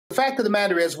The fact of the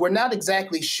matter is, we're not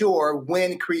exactly sure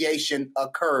when creation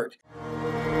occurred.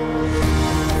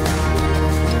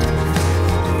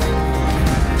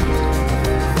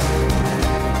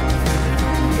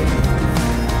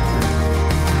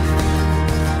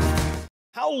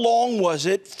 How long was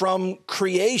it from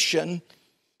creation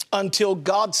until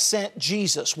God sent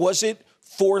Jesus? Was it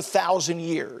 4,000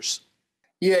 years?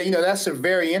 Yeah, that's a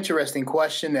very interesting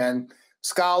question, and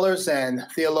scholars and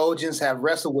theologians have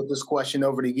wrestled with this question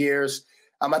over the years.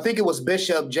 I think it was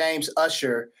Bishop James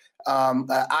Ussher, an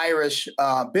Irish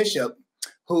bishop,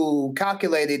 who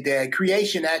calculated that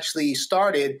creation actually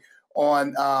started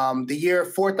on the year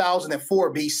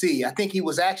 4004 BC. I think he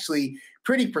was actually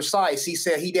pretty precise. He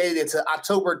said he dated it to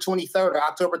October 23rd or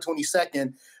October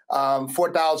 22nd,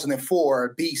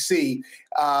 4004 BC.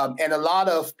 And a lot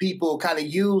of people kind of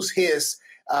use his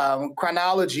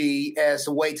chronology as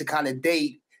a way to kind of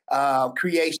date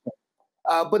creation.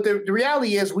 But the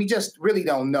reality is we just really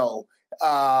don't know.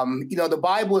 The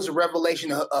Bible is a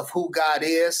revelation of who God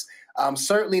is.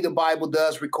 Certainly, the Bible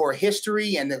does record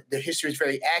history, and the history is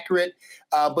very accurate.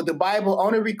 But the Bible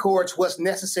only records what's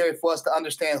necessary for us to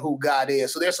understand who God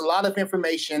is. So there's a lot of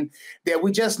information that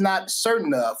we're just not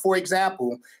certain of. For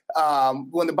example,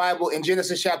 when the Bible, in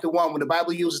Genesis chapter 1, when the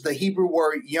Bible uses the Hebrew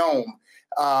word yom,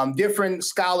 different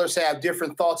scholars have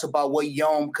different thoughts about what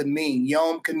yom could mean.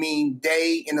 Yom could mean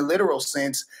day in the literal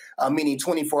sense, meaning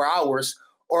 24 hours,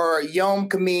 or yom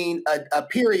could mean a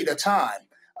period of time.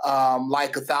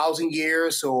 Like 1,000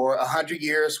 years or 100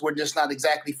 years. We're just not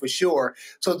exactly for sure.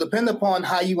 So depending upon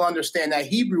how you understand that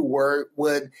Hebrew word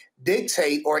would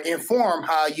dictate or inform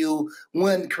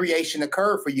when creation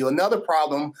occurred for you. Another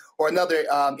problem or another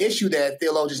issue that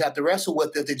theologians have to wrestle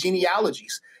with is the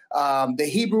genealogies. The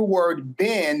Hebrew word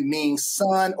ben means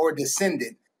son or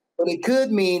descendant. But it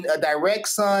could mean a direct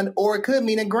son or it could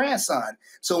mean a grandson.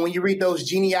 So when you read those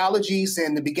genealogies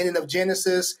in the beginning of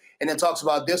Genesis, and it talks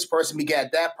about this person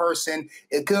begat that person,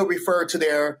 it could refer to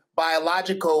their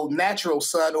biological natural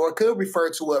son, or it could refer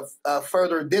to a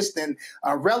further distant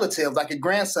relative, like a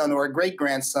grandson or a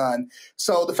great-grandson.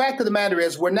 So the fact of the matter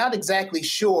is we're not exactly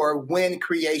sure when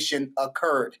creation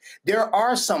occurred. There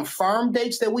are some firm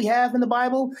dates that we have in the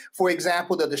Bible. For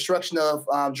example, the destruction of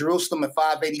Jerusalem in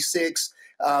 586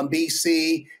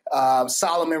 BC,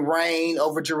 Solomon reigned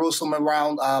over Jerusalem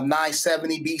around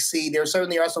 970 BC. There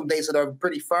certainly are some dates that are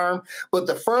pretty firm, but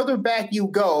the further back you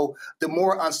go, the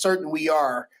more uncertain we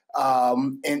are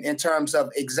in terms of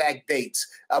exact dates.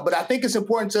 But I think it's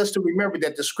important to us to remember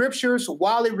that the scriptures,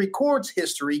 while it records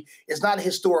history, is not a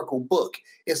historical book.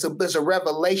 It's a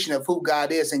revelation of who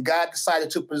God is, and God decided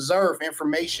to preserve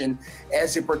information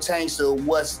as it pertains to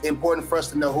what's important for us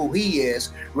to know who he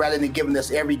is, rather than giving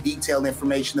us every detailed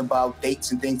information about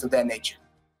dates and things of that nature.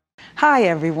 Hi,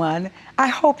 everyone. I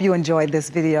hope you enjoyed this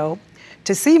video.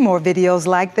 To see more videos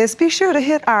like this, be sure to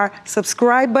hit our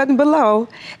subscribe button below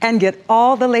and get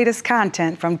all the latest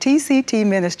content from TCT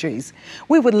Ministries.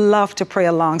 We would love to pray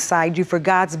alongside you for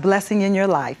God's blessing in your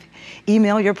life.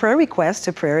 Email your prayer request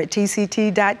to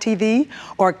prayer@tct.tv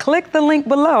or click the link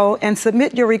below and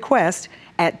submit your request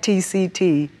at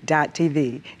tct.tv.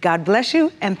 God bless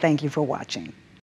you and thank you for watching.